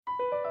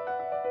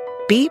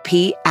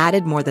BP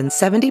added more than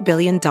 $70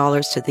 billion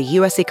to the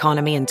U.S.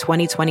 economy in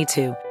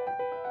 2022.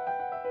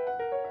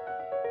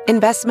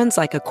 Investments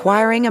like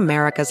acquiring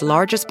America's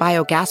largest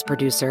biogas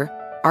producer,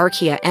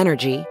 Archaea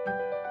Energy,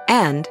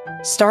 and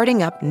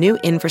starting up new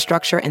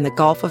infrastructure in the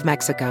Gulf of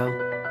Mexico.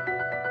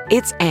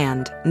 It's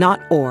and,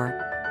 not or.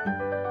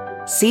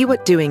 See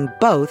what doing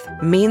both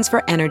means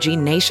for energy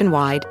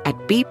nationwide at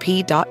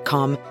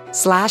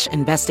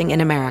bp.com/investing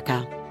in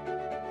America.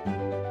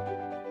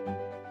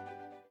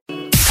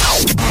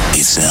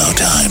 It's now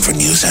time for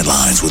news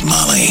headlines with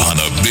Molly on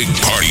the Big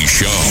Party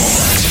Show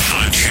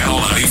on Channel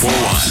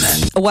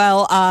 94.1.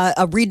 Well,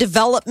 a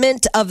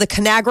redevelopment of the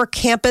Conagra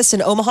campus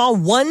in Omaha,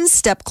 one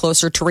step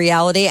closer to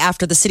reality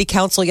after the city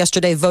council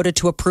yesterday voted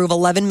to approve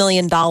 $11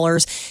 million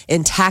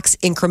in tax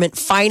increment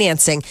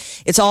financing.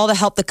 It's all to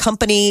help the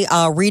company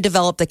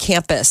redevelop the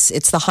campus.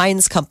 It's the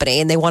Heinz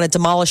Company, and they want to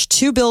demolish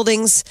 2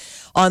 buildings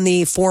on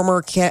the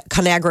former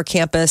Conagra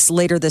campus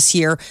later this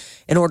year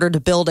in order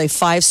to build a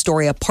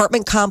 5-story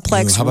apartment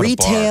complex,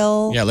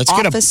 retail,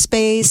 office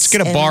space. Let's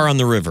get a bar on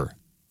the river.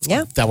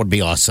 Yeah. That would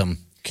be awesome.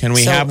 Can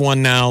we have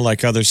one now,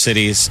 like other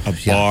cities, a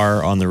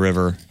bar on the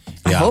river?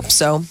 I hope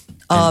so.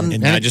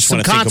 And I just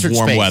want to think of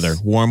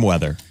warm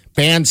weather.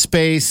 Band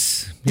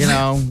space,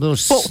 little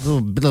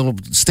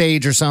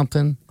stage or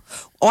something.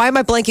 Why am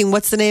I blanking?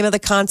 What's the name of the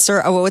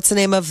concert? Oh, what's the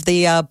name of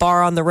the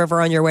bar on the river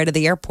on your way to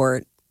the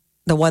airport?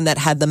 The one that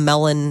had the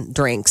melon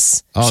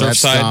drinks. Oh,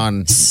 that's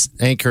gone.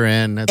 Anchor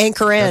Inn.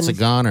 That's a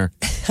goner.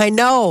 I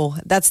know.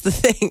 That's the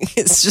thing.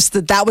 It's just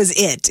that was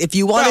it. If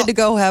you wanted to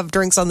go have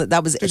drinks on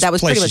that was pretty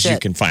much places it. You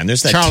can find.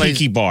 There's that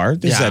tiki bar.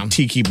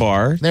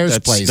 There's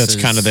places. That's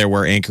kind of there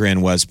where Anchor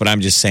Inn was. But I'm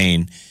just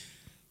saying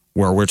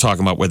where we're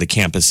talking about where the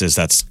campus is.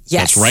 That's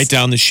right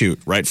down the chute,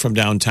 right from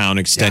downtown,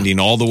 extending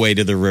all the way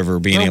to the river,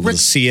 being able to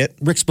see it.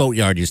 Rick's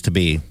Boatyard used to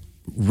be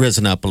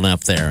risen up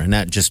enough there, and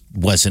that just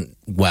wasn't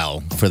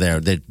well for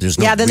there. There's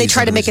no then they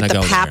try to make it the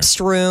Pabst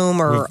there.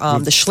 room or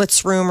the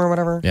Schlitz room or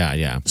whatever.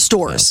 Yeah.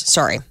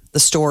 The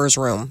stores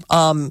room.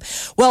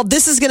 Well,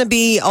 this is going to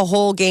be a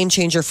whole game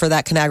changer for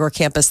that Conagra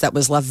campus that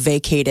was left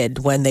vacated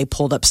when they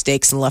pulled up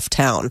stakes and left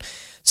town.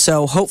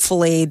 So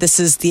hopefully this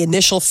is the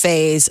initial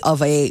phase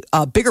of a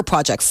bigger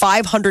project,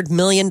 $500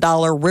 million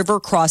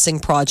river crossing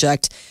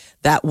project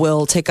that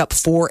will take up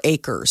 4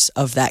 acres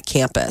of that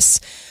campus.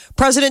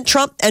 President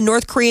Trump and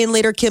North Korean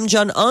leader Kim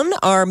Jong-un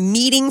are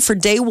meeting for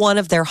day 1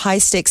 of their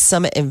high-stakes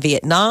summit in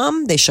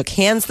Vietnam. They shook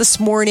hands this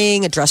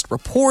morning, addressed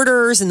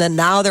reporters, and then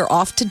now they're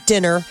off to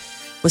dinner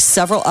with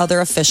several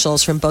other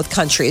officials from both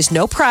countries.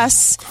 No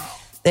press.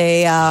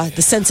 The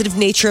sensitive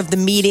nature of the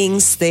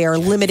meetings, they are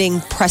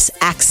limiting press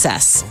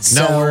access.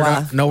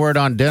 No word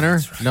on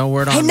dinner? No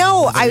word on I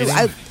know.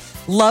 I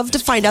love to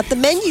find out the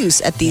menus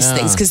at these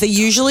things because they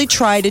usually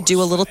try to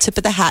do a little tip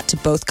of the hat to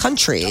both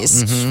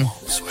countries.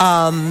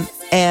 Mm-hmm.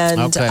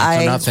 And so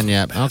nothing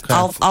yet. Okay,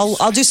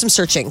 I'll do some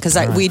searching because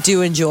we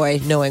do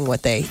enjoy knowing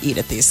what they eat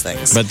at these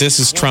things. But this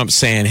is Trump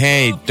saying,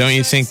 "Hey, don't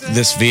you think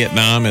this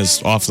Vietnam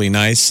is awfully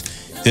nice?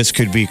 This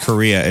could be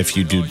Korea if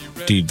you do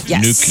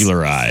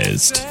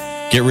denuclearized.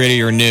 Get rid of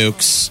your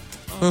nukes,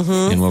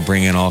 and we'll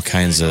bring in all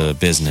kinds of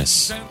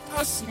business."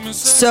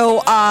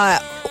 So,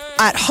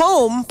 at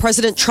home,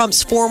 President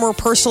Trump's former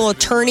personal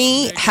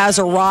attorney has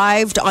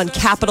arrived on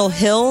Capitol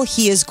Hill.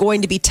 He is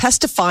going to be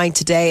testifying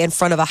today in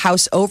front of a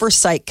House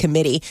Oversight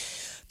Committee.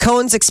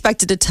 Cohen's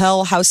expected to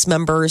tell House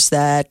members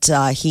that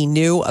he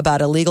knew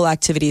about illegal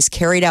activities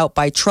carried out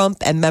by Trump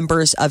and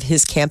members of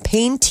his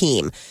campaign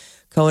team.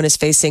 Cohen is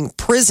facing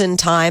prison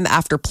time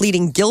after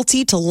pleading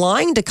guilty to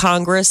lying to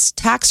Congress,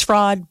 tax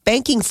fraud,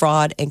 banking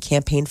fraud, and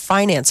campaign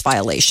finance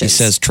violations. He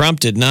says Trump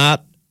did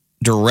not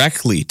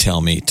directly tell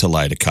me to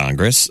lie to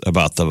Congress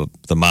about the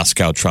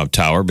Moscow Trump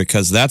Tower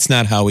because that's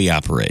not how he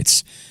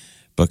operates.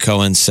 But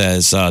Cohen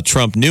says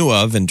Trump knew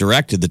of and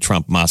directed the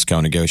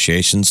Trump-Moscow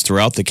negotiations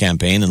throughout the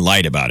campaign and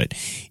lied about it.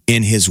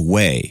 In his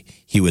way,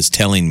 he was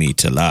telling me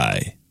to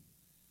lie.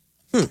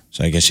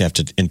 So I guess you have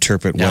to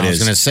interpret what is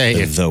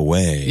the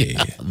way.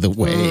 Yeah, the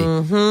way.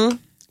 Mm-hmm.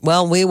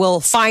 Well, we will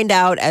find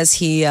out as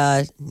he,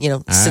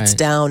 sits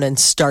down and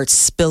starts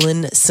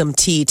spilling some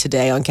tea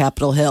today on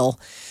Capitol Hill.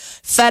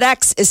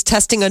 FedEx is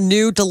testing a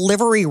new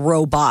delivery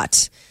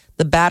robot.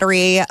 The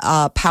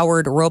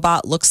battery-powered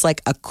robot looks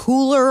like a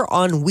cooler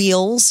on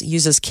wheels,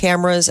 uses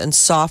cameras and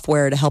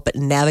software to help it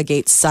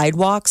navigate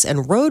sidewalks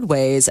and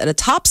roadways at a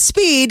top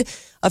speed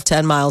of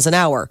 10 miles an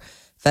hour.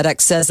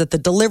 FedEx says that the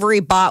delivery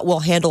bot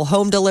will handle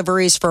home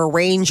deliveries for a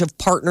range of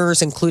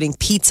partners, including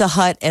Pizza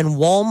Hut and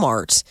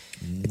Walmart.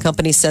 The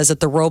company says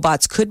that the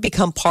robots could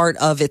become part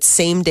of its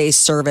same-day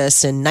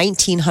service in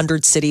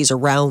 1,900 cities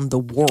around the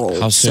world.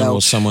 How soon will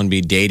someone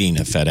be dating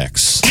a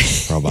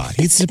FedEx robot?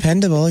 He's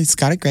dependable. He's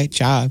got a great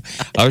job.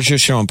 I was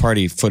just showing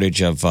party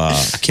footage of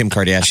Kim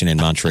Kardashian in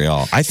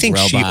Montreal. I think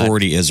she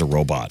already is a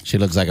robot. She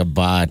looks like a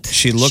bot.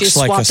 She's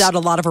swapped out a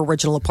lot of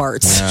original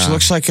parts. Yeah. She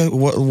looks like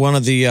one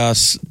of the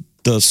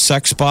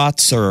sex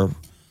bots or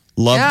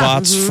love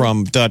bots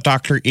from the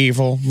Dr.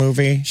 Evil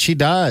movie. She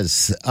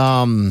does.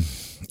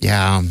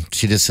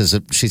 She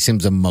just she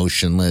seems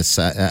emotionless.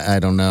 I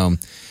don't know.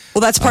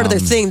 Well, that's part of their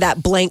thing,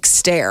 that blank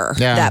stare,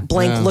 that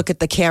blank look at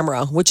the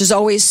camera, which is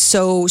always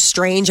so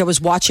strange. I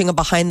was watching a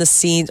behind the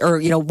scenes, or,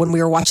 when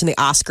we were watching the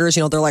Oscars,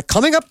 they're like,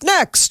 coming up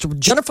next,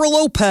 Jennifer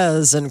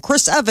Lopez and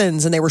Chris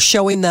Evans. And they were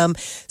showing them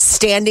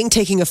standing,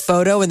 taking a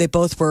photo, and they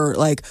both were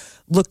like,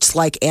 looked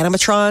like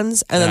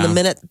animatrons. And then the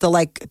minute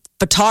the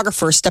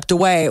photographer stepped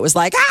away, it was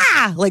like,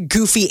 like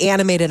goofy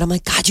animated. I'm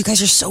like, God, you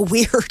guys are so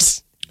weird.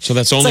 So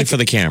that's only for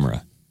the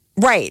camera.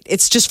 Right.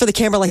 It's just for the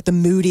camera, like the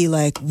moody,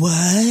 like,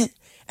 what?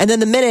 And then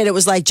the minute it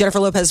was like Jennifer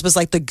Lopez was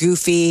like the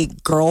goofy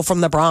girl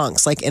from the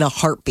Bronx, like in a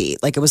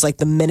heartbeat. Like it was like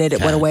the minute it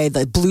went away,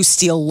 the blue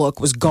steel look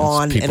was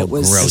gone. And it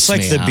was. It's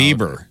like the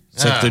Bieber.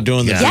 It's like they're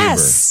doing the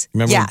Bieber.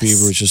 Remember when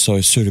Bieber was just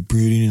always sort of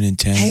brooding and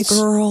intense? Hey,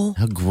 girl.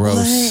 How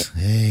gross.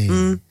 What?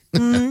 Hey.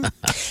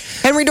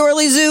 Henry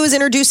Dorley Zoo is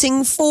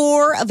introducing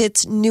 4 of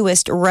its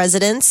newest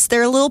residents.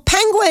 They're little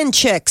penguin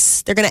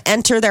chicks. They're going to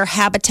enter their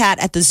habitat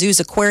at the zoo's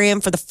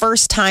aquarium for the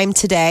first time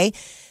today.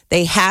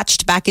 They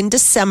hatched back in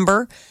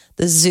December.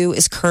 The zoo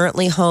is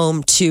currently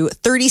home to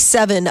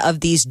 37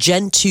 of these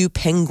Gen 2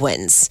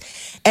 penguins.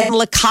 And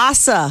La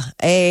Casa,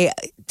 a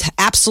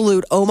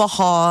absolute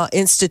Omaha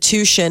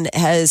institution,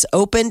 has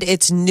opened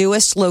its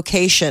newest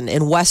location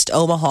in West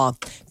Omaha,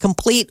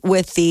 complete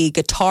with the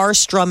guitar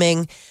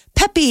strumming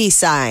Pepe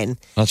sign.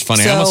 That's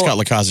funny. I almost got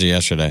La Casa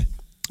yesterday.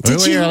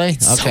 Did you? Really?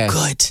 It's Okay. so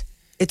good.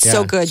 It's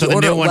so good. So you the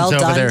order new it one's well over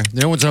done. there.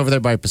 The new one's over there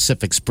by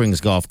Pacific Springs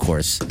Golf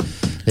Course.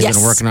 They've Yes.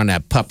 been working on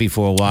that puppy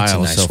for a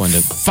while. That's a nice one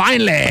to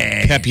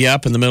finally pep you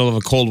up in the middle of a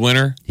cold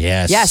winter.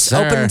 Yes, Yes,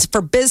 sir. open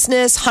for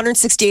business,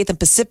 168th and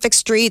Pacific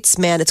Streets.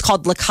 Man, it's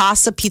called La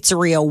Casa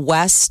Pizzeria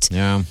West.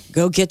 Yeah.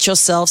 Go get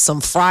yourself some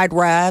fried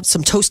rabs,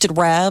 some toasted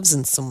rabs,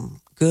 and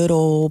some good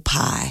old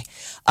pie.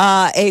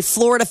 A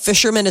Florida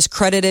fisherman is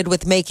credited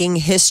with making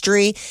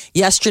history.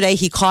 Yesterday,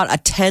 he caught a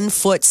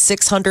 10-foot,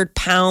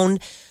 600-pound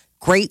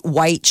great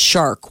white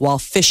shark while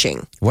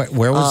fishing.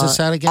 Where was this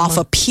at again? Off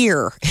a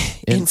pier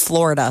in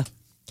Florida.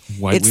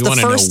 Why, It's we the want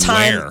to first know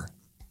time- where.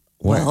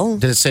 Well,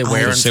 Did it say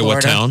where in Does it say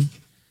Florida? what town?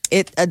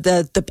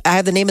 I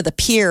have the name of the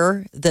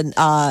pier, the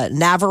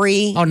Navarre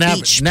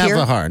Beach Pier.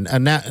 Navarre.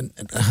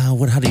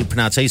 How do you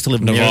pronounce it? I used to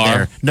live near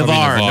Navarre. there.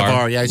 Probably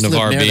Navarre. Yeah, I used to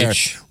Navarre live near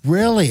Beach. there.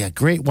 Really? A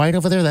great white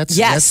over there? That's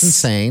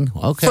insane.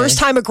 Okay. First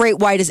time a great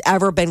white has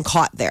ever been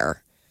caught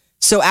there.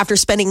 So after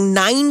spending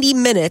 90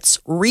 minutes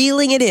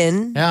reeling it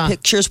in,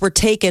 pictures were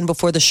taken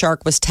before the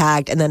shark was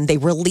tagged, and then they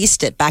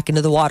released it back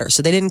into the water.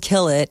 So they didn't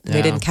kill it.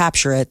 They didn't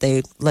capture it.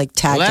 They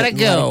tagged Let it it and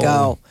let it go.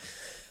 go.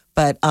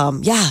 But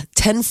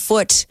 10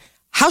 foot.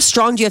 How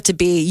strong do you have to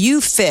be?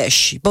 You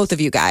fish, both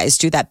of you guys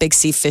do that big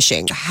sea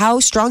fishing. How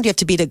strong do you have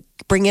to be to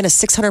bring in a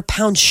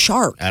 600-pound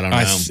shark? I don't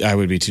know. I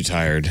would be too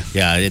tired.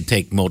 Yeah, it'd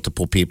take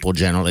multiple people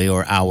generally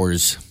or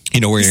hours.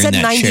 You know, where He you're said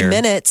in that 90 chair.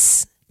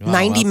 minutes. Oh,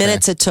 90 okay.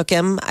 minutes it took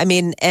him. I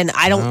mean, and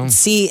I don't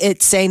see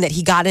it saying that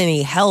he got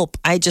any help.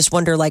 I just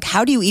wonder,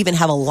 how do you even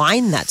have a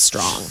line that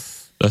strong?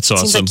 That's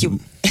Seems awesome. like you.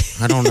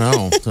 I don't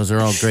know. Those are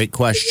all great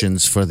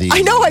questions for the.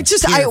 I know. I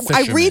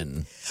fishermen.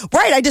 read.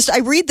 Right. I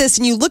read this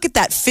and you look at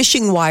that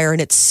fishing wire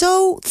and it's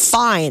so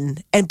fine,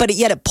 but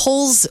yet it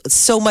pulls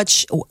so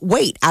much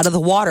weight out of the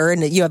water,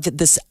 and you have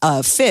this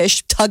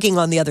fish tugging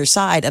on the other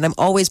side. And I'm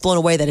always blown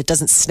away that it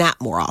doesn't snap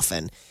more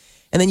often.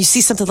 And then you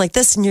see something like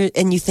this, and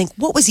you think,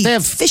 what was he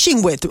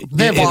fishing with?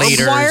 They have Barbed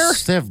leaders. wire?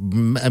 They have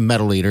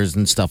metal leaders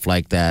and stuff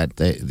like that.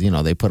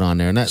 They put on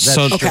there, and that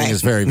string Okay.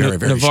 is very, very,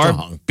 very Navarre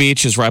strong.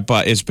 Beach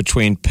is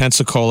between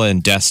Pensacola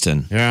and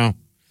Destin. Yeah.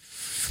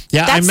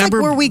 That's I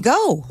remember where we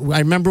go. I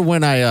remember when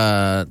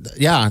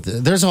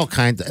there's all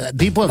kinds.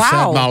 People have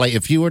said, Molly,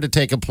 if you were to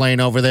take a plane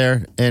over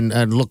there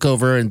and look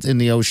over in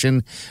the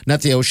ocean,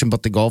 not the ocean,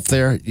 but the Gulf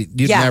there,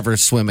 you'd never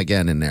swim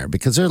again in there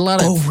because there's a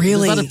lot of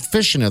really? there's a lot of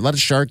fish in there, a lot of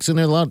sharks in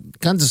there, a lot of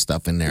kinds of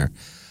stuff in there.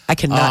 I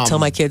cannot tell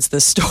my kids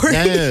this story.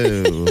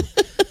 No. They'll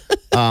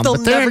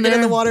but they're never get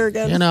in the there, water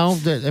again.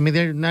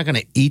 They're not going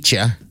to eat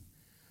you.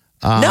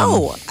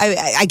 No,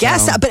 I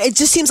guess, but it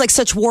just seems like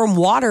such warm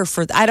water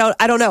for. I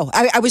don't know.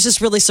 I was just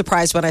really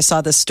surprised when I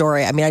saw this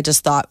story. I mean, I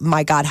just thought,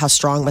 my God, how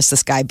strong must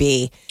this guy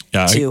be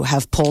to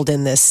have pulled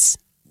in this?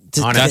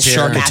 That's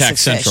Shark massive Attack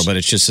Central,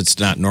 fish. but it's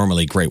not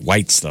normally great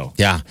whites though.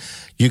 Yeah.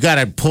 You got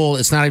to pull.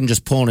 It's not even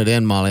just pulling it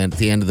in, Molly. At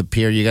the end of the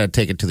pier, you got to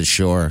take it to the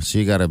shore. So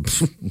you got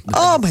to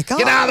Oh my God!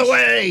 get out of the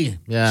way.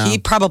 Yeah. He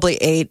probably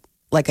ate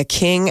like a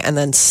king and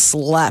then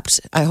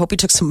slept. I hope he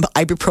took some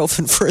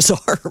ibuprofen for his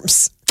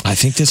arms. I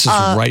think this is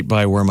right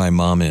by where my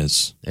mom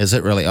is. Is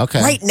it really?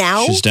 Okay. Right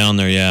now? She's down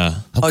there, yeah.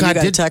 Oh, you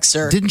gotta text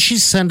her. Didn't she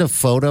send a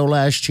photo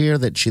last year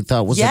that she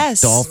thought was a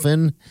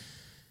dolphin?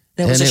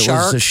 It was a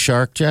shark. Was a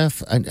shark,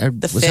 Jeff. Was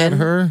that fin?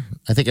 her?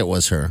 I think it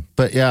was her.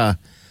 But yeah,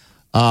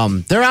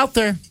 they're out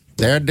there.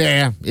 They're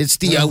there. It's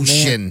the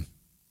ocean.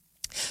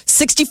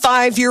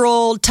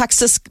 65-year-old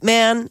Texas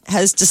man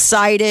has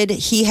decided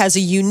he has a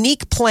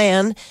unique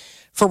plan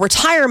for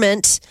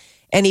retirement,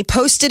 and he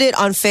posted it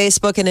on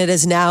Facebook, and it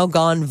has now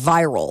gone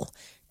viral.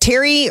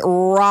 Terry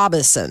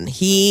Robinson,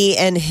 he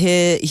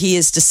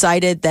has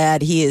decided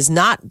that he is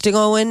not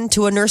going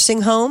to a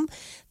nursing home,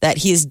 that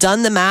he's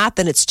done the math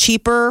and it's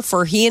cheaper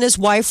for he and his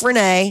wife,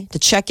 Renee, to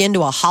check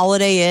into a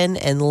Holiday Inn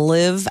and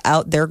live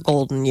out their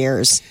golden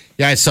years.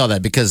 Yeah, I saw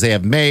that because they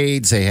have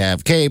maids, they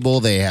have cable,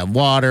 they have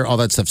water, all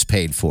that stuff's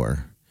paid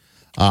for.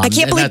 I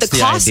can't believe the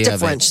cost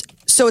difference.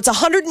 So it's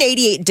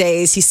 188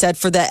 days, he said,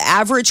 for the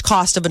average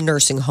cost of a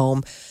nursing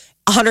home,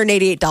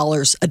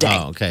 $188 a day.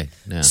 Oh, okay.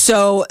 Yeah.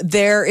 So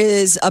there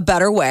is a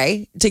better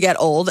way to get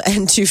old.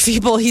 And to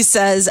people, he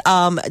says,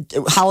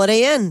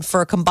 Holiday Inn for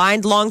a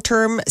combined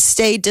long-term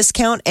stay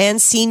discount and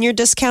senior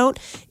discount,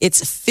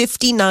 it's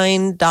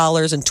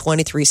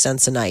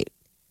 $59.23 a night.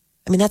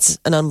 I mean, that's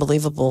an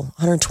unbelievable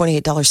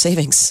 $128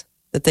 savings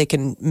that they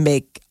can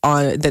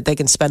that they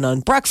can spend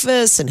on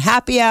breakfast and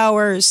happy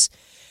hours.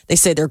 They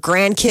say their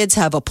grandkids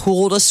have a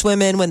pool to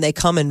swim in when they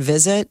come and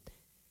visit.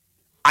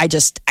 I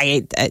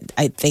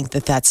think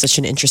that that's such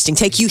an interesting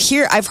take.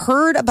 I've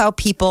heard about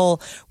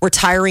people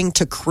retiring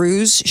to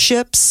cruise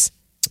ships.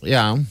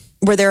 Yeah.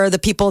 Where there are the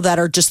people that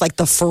are just like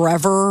the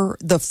forever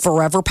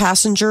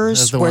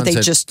passengers, where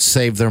they just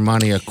save their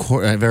money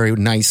very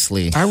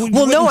nicely.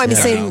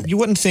 Saying you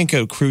wouldn't think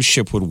a cruise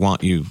ship would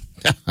want you.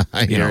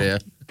 I hear you.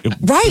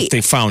 Right. If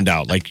they found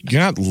out, like, you're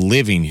not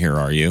living here,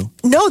 are you?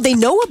 No, they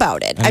know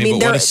about it. I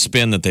mean what a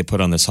spin that they put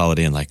on this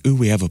Holiday Inn. Like, ooh,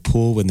 we have a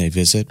pool when they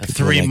visit. A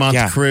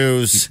 3-month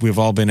cruise. We've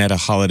all been at a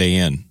Holiday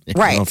Inn.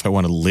 Right. I don't know if I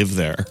want to live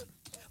there.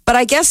 But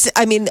I guess,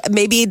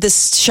 maybe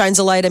this shines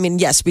a light.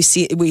 Yes,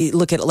 we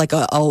look at like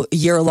a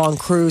year-long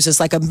cruise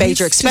as like a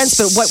major expense,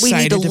 but what we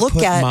need to look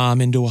put at.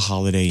 Mom into a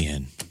Holiday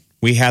Inn.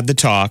 We had the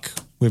talk.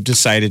 We've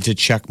decided to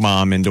check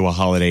Mom into a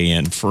Holiday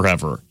Inn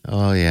forever.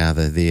 Oh, yeah,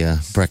 the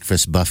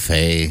breakfast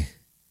buffet.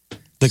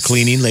 The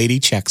cleaning lady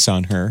checks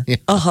on her.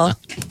 Uh-huh.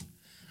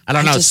 I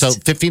don't know. So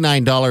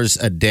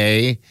 $59 a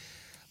day.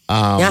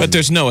 But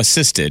there's no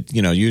assisted.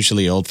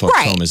 Usually old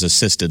folks' home is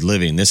assisted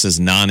living. This is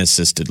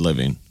non-assisted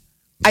living.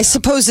 I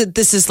suppose that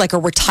this is like a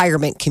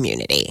retirement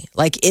community.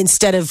 Like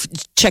instead of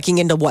checking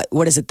into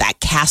what is it, that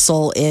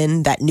Newcastle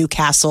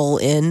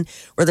Inn,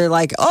 where they're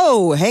like,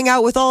 oh, hang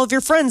out with all of your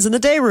friends in the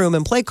day room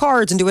and play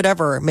cards and do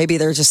whatever. Maybe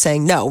they're just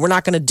saying, no, we're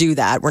not going to do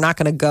that. We're not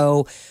going to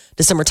go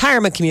to some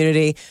retirement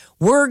community.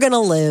 We're going to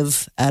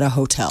live at a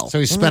hotel. So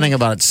he's spending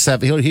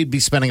he'd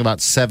be spending about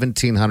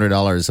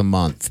 $1,700 a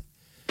month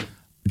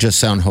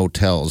just on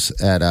hotels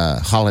at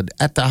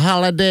the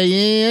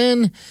Holiday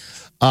Inn.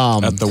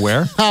 At the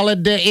where?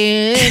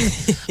 Holiday Inn.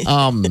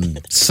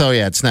 So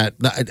yeah, it's not.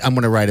 I'm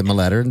going to write him a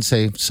letter and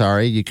say,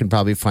 sorry, you can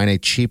probably find a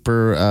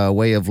cheaper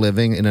way of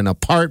living in an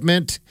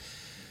apartment,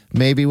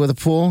 maybe with a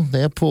pool.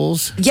 They have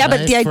pools. Yeah,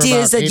 but the idea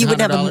is that you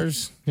wouldn't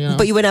have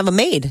but you wouldn't have a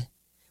maid.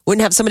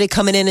 Wouldn't have somebody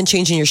coming in and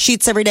changing your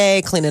sheets every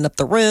day, cleaning up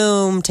the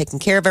room, taking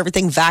care of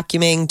everything,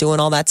 vacuuming, doing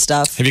all that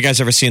stuff. Have you guys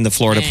ever seen The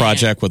Florida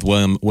Project with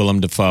Willem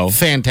Dafoe?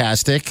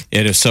 Fantastic.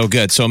 It is so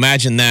good. So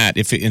imagine that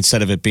if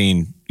instead of it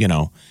being,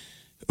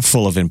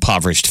 full of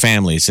impoverished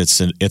families,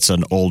 it's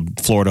an old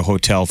Florida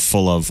hotel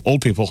full of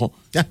old people.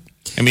 Yeah.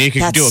 I mean, you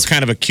could do a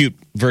kind of a cute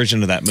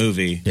version of that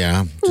movie.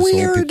 Yeah. Just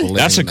Weird. old people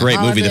That's a great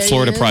movie, The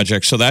Florida Inn.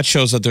 Project. So that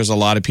shows that there's a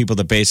lot of people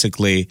that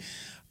basically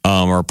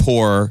are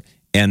poor,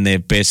 and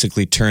they've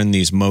basically turned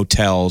these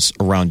motels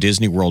around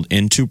Disney World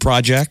into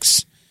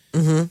projects.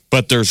 Mm-hmm.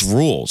 But there's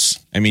rules.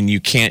 I mean, you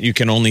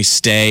can only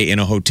stay in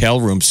a hotel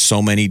room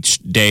so many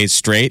days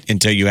straight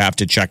until you have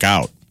to check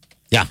out.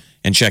 Yeah.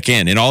 And check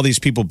in. And all these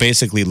people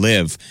basically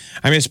live.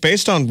 I mean, it's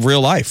based on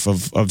real life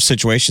of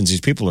situations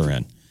these people are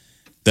in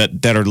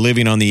that are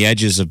living on the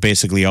edges of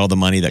basically all the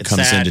money that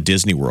comes sad. into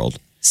Disney World.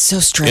 So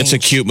strange. It's a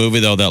cute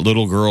movie, though. That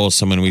little girl is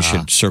someone we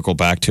should circle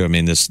back to. I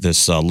mean, this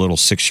little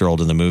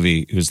 6-year-old in the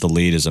movie who's the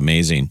lead is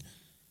amazing.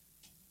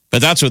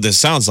 But that's what this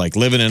sounds like,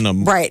 living in a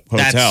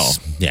hotel.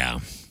 Yeah.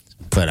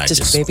 But I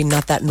just maybe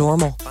not that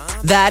normal.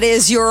 That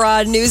is your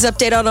news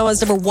update on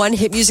Omaha's #1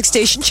 hit music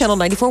station, Channel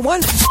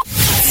 94.1.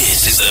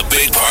 This is the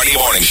Big Party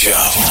Morning Show.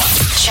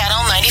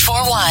 Channel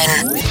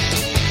 94.1.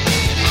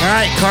 All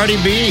right, Cardi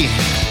B.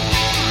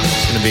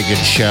 It's going to be a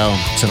good show.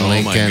 It's in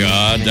Lincoln. Oh, my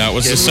God. That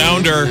was the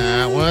sounder.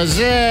 That was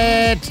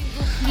it.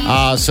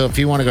 So if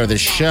you want to go to the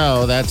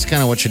show, that's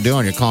kind of what you're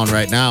doing. You're calling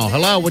right now.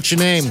 Hello, what's your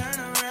name?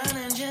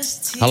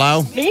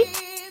 Hello? Me?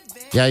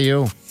 Yeah,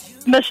 you.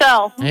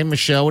 Michelle. Hey,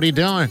 Michelle, what are you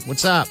doing?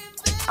 What's up?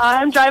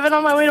 I'm driving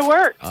on my way to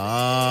work.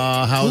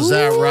 How's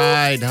that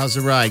ride? How's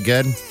the ride?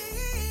 Good?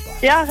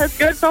 Yeah, it's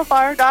good so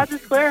far. Dodge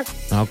is clear.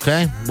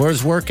 Okay.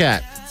 Where's work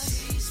at?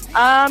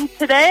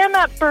 Today I'm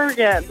at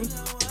Bergen.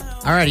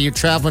 All right. Are you a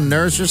traveling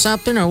nurse or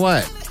something or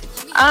what?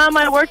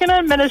 I work in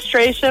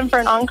administration for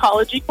an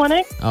oncology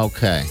clinic.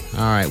 Okay.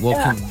 All right. Well,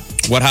 Yeah.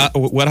 What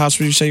house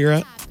would you say you're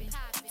at?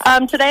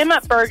 Today I'm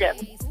at Bergen.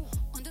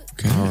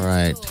 Okay. all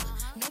right.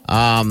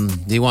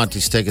 You want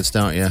these tickets,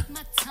 don't you?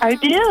 I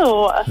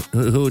do.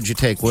 Who would you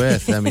take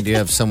with? I mean, do you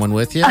have someone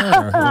with you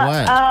or what?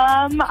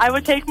 I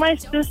would take my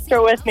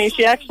sister with me.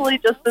 She actually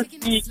just this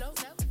week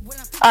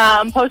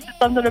posted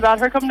something about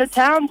her coming to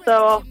town,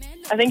 so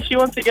I think she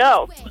wants to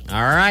go.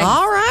 All right.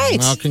 All right.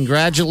 Well,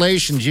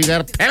 congratulations. You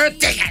got a pair of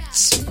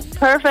tickets.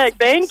 Perfect.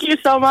 Thank you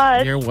so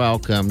much. You're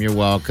welcome. You're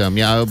welcome.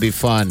 Yeah, it'll be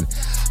fun.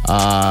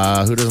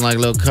 Who doesn't like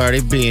little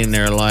Cardi B in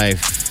their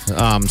life?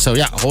 So,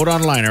 yeah, hold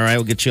on line, all right?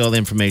 We'll get you all the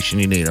information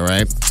you need, all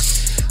right?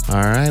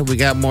 All right, we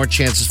got more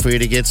chances for you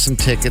to get some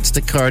tickets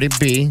to Cardi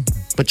B.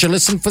 But you're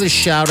listening for the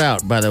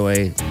shout-out, by the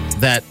way,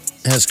 that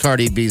has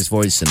Cardi B's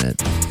voice in it.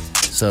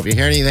 So if you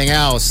hear anything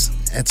else,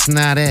 that's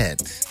not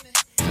it.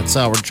 That's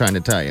all we're trying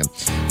to tell you.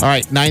 All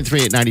right,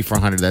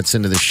 938-9400, that's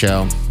into the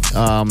show.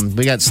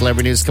 We got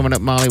celebrity news coming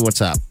up. Molly,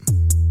 what's up?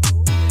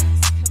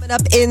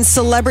 Up in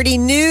celebrity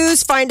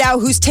news, find out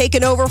who's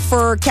taken over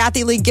for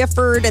Kathy Lee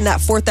Gifford in that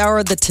fourth hour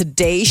of the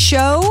Today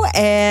Show.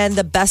 And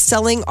the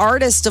best-selling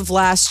artist of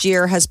last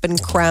year has been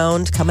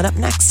crowned. Coming up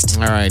next.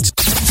 All right.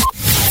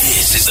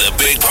 This is the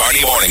Big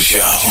Party Morning Show.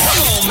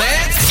 Come on,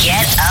 man.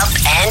 Get up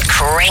and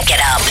crank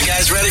it up. You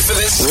guys ready for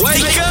this?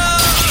 Wake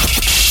up!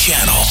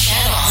 Channel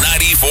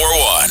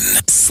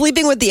 94.1.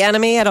 Sleeping with the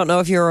Enemy. I don't know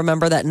if you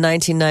remember that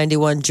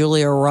 1991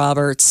 Julia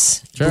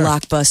Roberts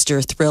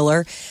blockbuster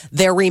thriller.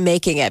 They're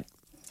remaking it.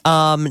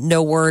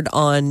 No word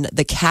on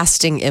the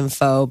casting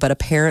info, but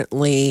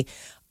apparently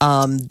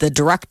the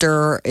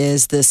director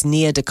is this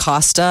Nia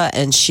DaCosta,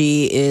 and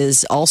she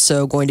is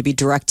also going to be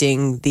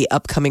directing the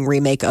upcoming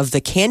remake of The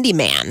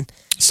Candyman.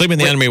 Sleeping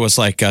with the Enemy was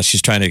like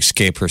she's trying to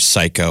escape her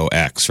psycho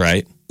ex,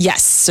 right?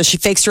 Yes. So she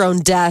fakes her own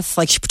death,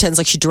 like she pretends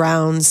like she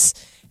drowns.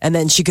 And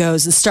then she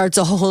goes and starts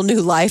a whole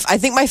new life. I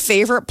think my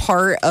favorite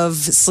part of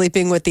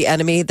Sleeping with the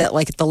Enemy, that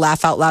like the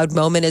laugh out loud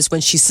moment, is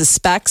when she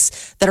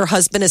suspects that her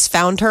husband has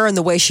found her. And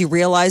the way she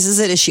realizes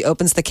it is she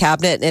opens the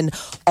cabinet and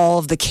all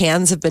of the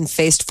cans have been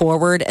faced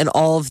forward and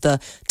all of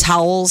the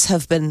towels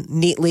have been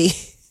neatly,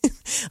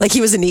 like he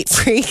was a neat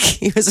freak.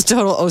 He was a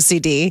total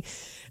OCD.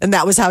 And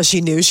that was how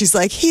she knew. She's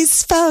like,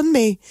 he's found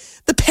me.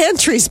 The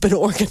pantry's been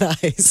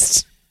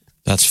organized.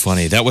 That's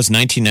funny. That was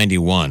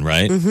 1991,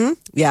 right? Mm-hmm.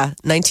 Yeah,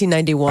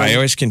 1991. I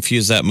always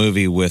confuse that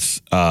movie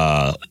with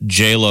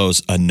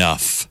J-Lo's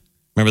Enough.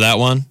 Remember that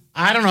one?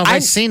 I don't know if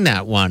I've seen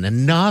that one.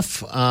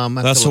 Enough?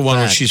 That's the one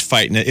where she's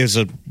fighting. It was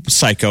a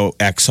psycho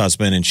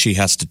ex-husband, and she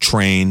has to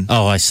train.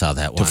 Oh, I saw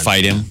that one. To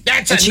fight him.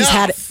 That's and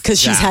enough.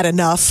 She's had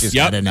enough. She's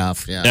had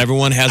enough, yeah.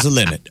 Everyone has a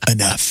limit.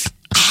 Enough.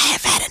 I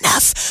have had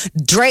enough.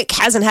 Drake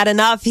hasn't had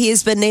enough. He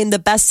has been named the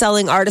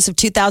best-selling artist of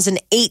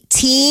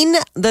 2018,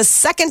 the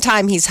second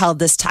time he's held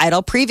this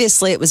title.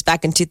 Previously, it was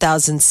back in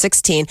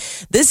 2016.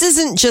 This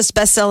isn't just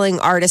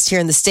best-selling artist here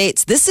in the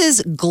States. This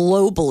is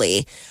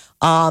globally.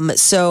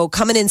 So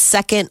coming in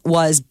second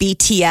was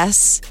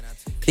BTS,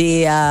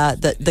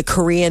 the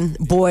Korean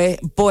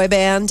boy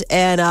band,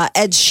 and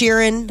Ed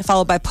Sheeran,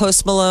 followed by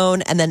Post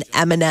Malone, and then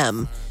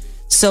Eminem.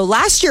 So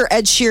last year,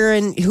 Ed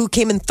Sheeran, who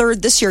came in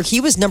third this year, he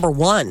was number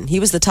one. He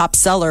was the top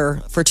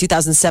seller for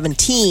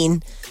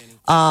 2017.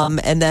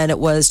 And then it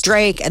was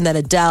Drake, and then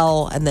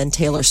Adele, and then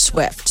Taylor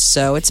Swift.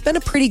 So it's been a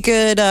pretty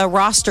good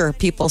roster of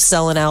people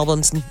selling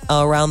albums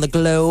around the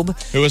globe.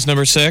 Who was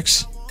number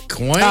 6?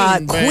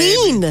 Queen.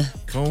 Queen.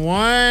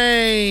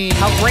 Queen.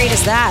 How great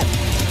is that?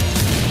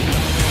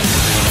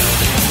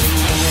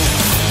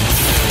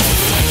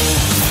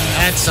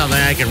 That's something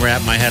I can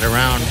wrap my head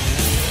around.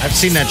 I've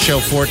seen that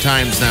show 4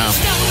 times now.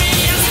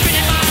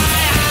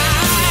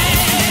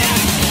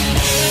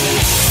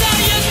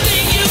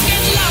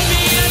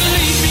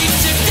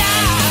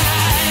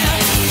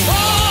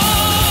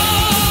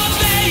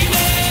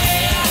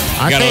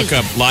 I gotta look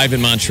up Live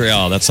in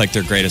Montreal. That's like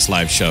their greatest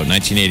live show,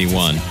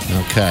 1981.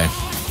 Okay.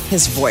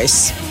 His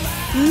voice.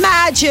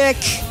 Magic.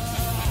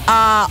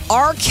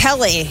 R.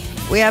 Kelly.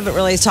 We haven't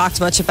really talked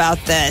much about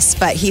this,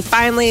 but he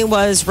finally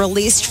was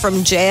released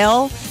from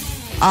jail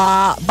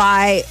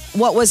by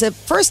what was at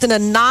first an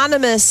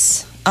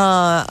anonymous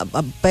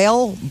a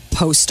bail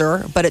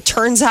poster, but it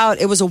turns out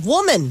it was a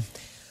woman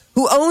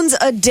who owns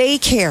a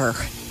daycare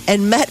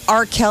and met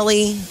R.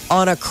 Kelly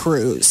on a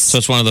cruise. So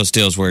it's one of those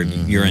deals where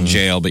you're in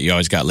jail, but you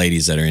always got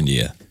ladies that are into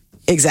you.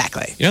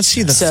 Exactly. You don't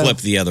see the flip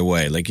the other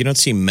way. Like, you don't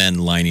see men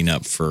lining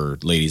up for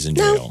ladies in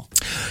jail.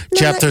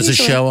 Jeff, there's a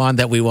show on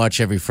that we watch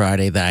every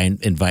Friday that I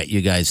invite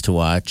you guys to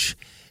watch.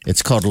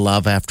 It's called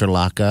Love After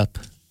Lockup.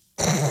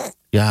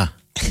 Yeah,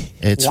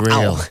 it's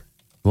real.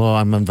 Well,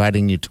 I'm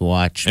inviting you to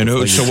watch. And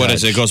so what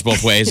is it? It goes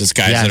both ways. It's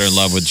guys that are in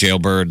love with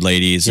jailbird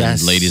ladies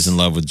and ladies in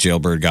love with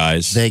jailbird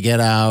guys. They get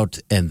out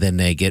and then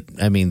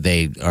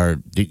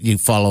you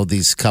follow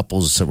these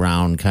couples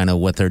around, kind of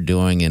what they're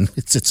doing. And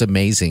it's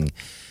amazing.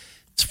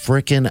 It's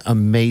freaking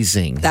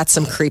amazing. That's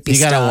some creepy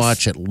stuff. You got to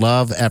watch it.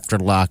 Love After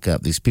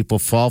Lockup. These people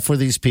fall for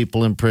these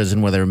people in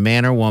prison, whether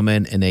man or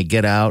woman, and they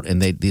get out,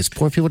 and these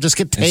poor people just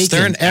get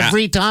taken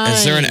every time.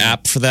 Is there an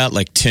app for that,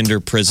 like Tinder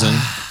Prison?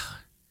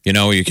 You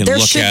know, where you can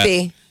look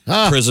at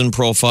prison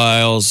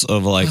profiles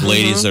of like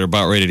ladies that are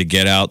about ready to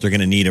get out. They're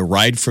going to need a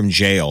ride from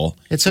jail.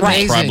 It's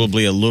amazing.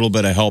 Probably a little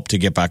bit of help to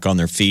get back on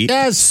their feet.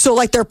 Yes. So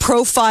like their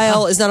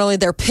profile is not only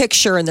their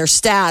picture and their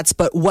stats,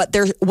 but what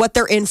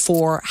they're in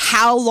for,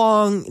 how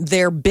long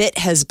their bit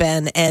has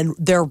been, and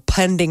their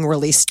pending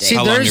release date.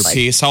 How long your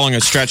piece, how long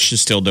a stretch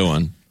is still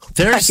doing.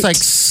 There's like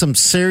some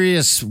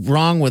serious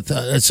wrong with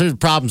serious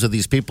problems with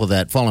these people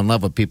that fall in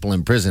love with people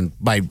in prison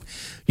by,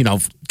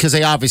 because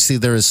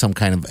there is some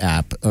kind of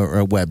app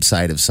or a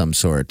website of some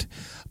sort.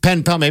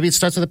 pen pal. Maybe it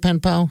starts with a pen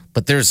pal,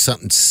 but there's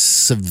something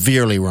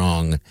severely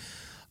wrong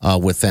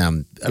with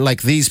them.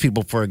 Like these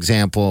people, for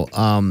example,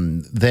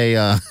 one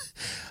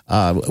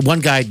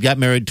guy got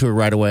married to her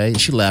right away.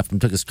 She left and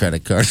took his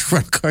credit card,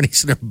 front card.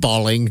 He's there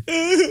bawling.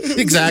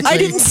 Exactly. I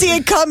didn't see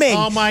it coming.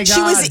 Oh my God.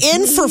 She was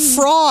in for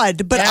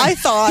fraud, but I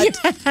thought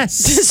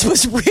this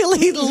was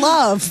really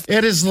love.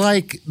 It's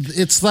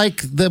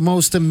like the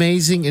most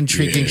amazing,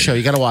 intriguing show.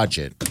 You got to watch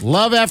it.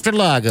 Love After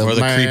Lago. Or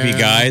the creepy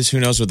guys. Who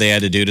knows what they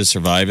had to do to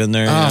survive in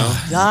there? You know?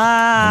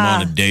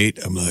 I'm on a date.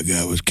 I'm like,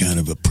 I was kind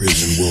of a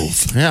prison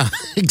wolf. Yeah,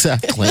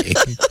 exactly.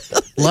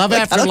 Love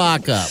After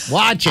Lockup.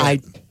 Watch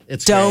it.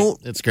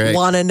 It's great.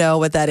 Want to know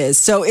what that is.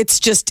 So it's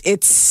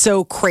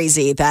so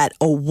crazy that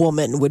a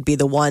woman would be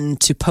the one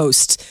to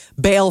post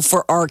bail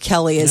for R.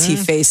 Kelly as he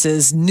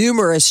faces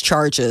numerous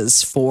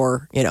charges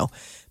for,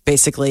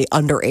 basically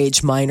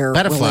underage minor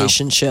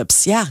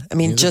relationships. Yeah. I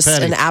mean, just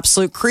an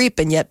absolute creep.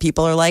 And yet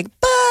people are like,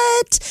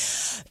 but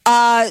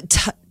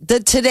the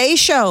Today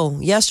Show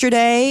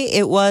yesterday,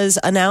 it was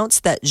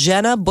announced that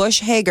Jenna Bush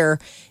Hager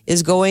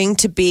is going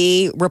to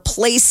be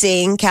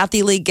replacing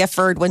Kathy Lee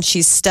Gifford when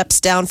she steps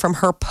down from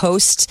her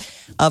post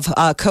of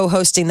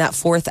co-hosting that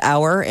fourth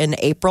hour in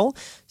April.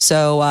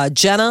 So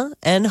Jenna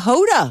and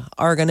Hoda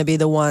are going to be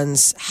the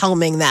ones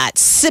helming that,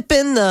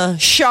 sipping the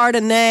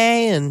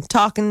Chardonnay and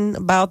talking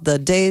about the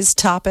day's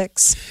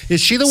topics.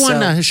 Is she the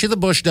one? Is she the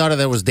Bush daughter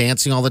that was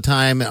dancing all the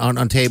time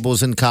on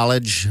tables in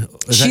college?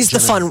 She's the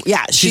fun.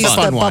 Yeah, she's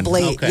the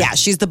bubbly. Okay. Yeah,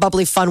 she's the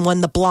bubbly, fun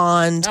one. The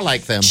blonde. I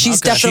like them.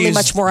 She's definitely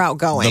much more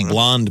outgoing. The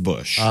blonde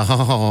Bush.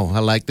 Oh, I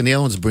like the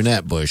other one's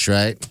brunette Bush,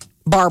 right?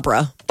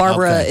 Barbara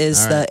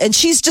is and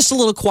she's just a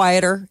little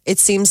quieter. It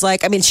seems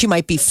like, I mean, she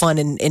might be fun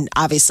in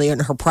obviously in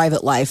her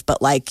private life,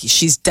 but like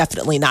she's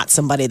definitely not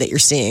somebody that you're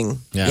seeing,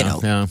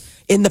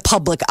 in the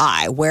public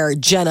eye, where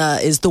Jenna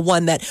is the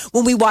one that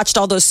when we watched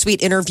all those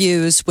sweet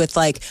interviews with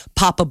like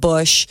Papa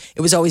Bush,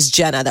 it was always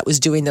Jenna that was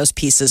doing those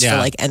pieces for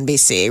like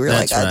NBC. We were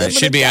like, right.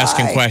 She'd be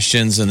asking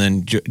questions and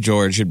then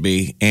George would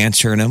be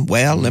answering them.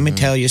 Well, let me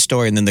tell you a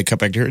story. And then they come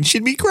back to her and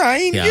she'd be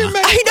crying. Yeah. You're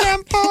my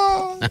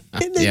grandpa.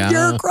 And then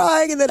you're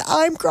crying and then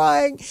I'm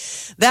crying.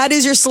 That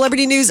is your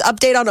celebrity news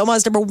update on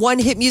Omaha's number one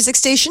hit music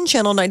station,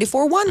 Channel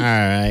 94.1. All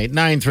right.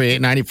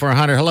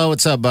 938-9400. Hello,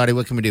 what's up, buddy?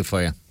 What can we do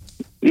for you?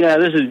 Yeah,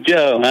 this is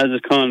Joe. I was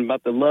just calling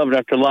about the Love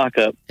After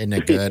Lockup. Isn't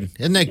it good?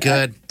 Isn't it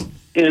good?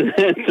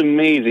 It's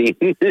amazing.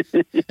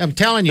 I'm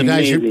telling you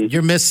guys,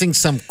 you're missing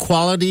some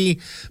quality,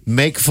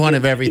 make fun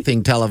of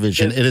everything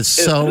television. It's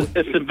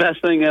the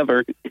best thing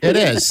ever. It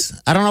is.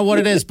 I don't know what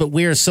it is, but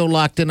we are so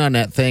locked in on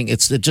that thing. It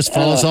just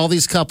follows all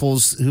these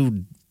couples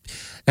who,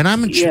 and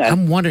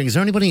I'm wondering, is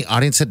there anybody in the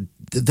audience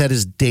that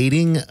is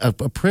dating a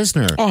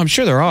prisoner? Oh, I'm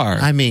sure there are.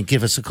 I mean,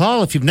 give us a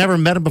call if you've never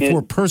met him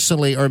before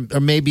personally, or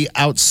maybe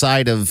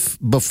outside of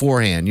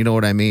beforehand. You know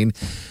what I mean?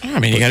 I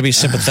mean, you got to be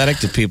sympathetic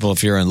to people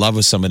if you're in love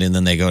with somebody and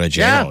then they go to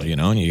jail. You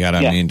know, and you got to.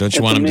 I mean, don't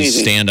you want them to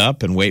stand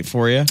up and wait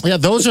for you? Yeah,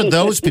 those are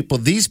those people.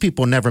 These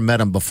people never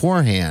met him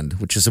beforehand,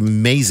 which is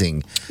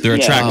amazing. They're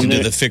attracted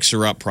to the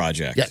Fixer Up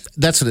project. Yeah,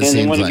 that's what it seems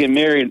like. And they want to get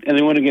married. And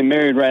they want to get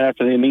married right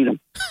after they meet him.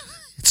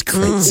 It's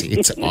crazy.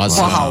 It's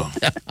awesome. Wow.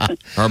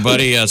 Our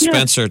buddy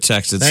Spencer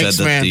texted said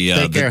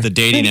that the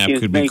dating app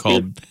could be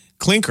called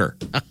Clinker.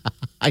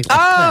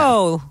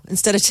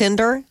 Instead of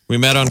Tinder? We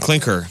met on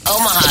Clinker.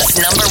 Omaha's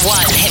number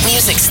one hit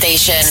music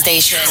station.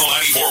 Channel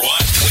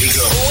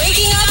 94.1.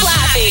 Waking up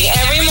laughing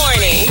every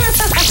morning.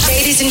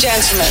 Ladies and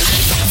gentlemen,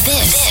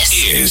 This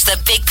is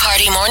the Big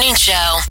Party Morning Show.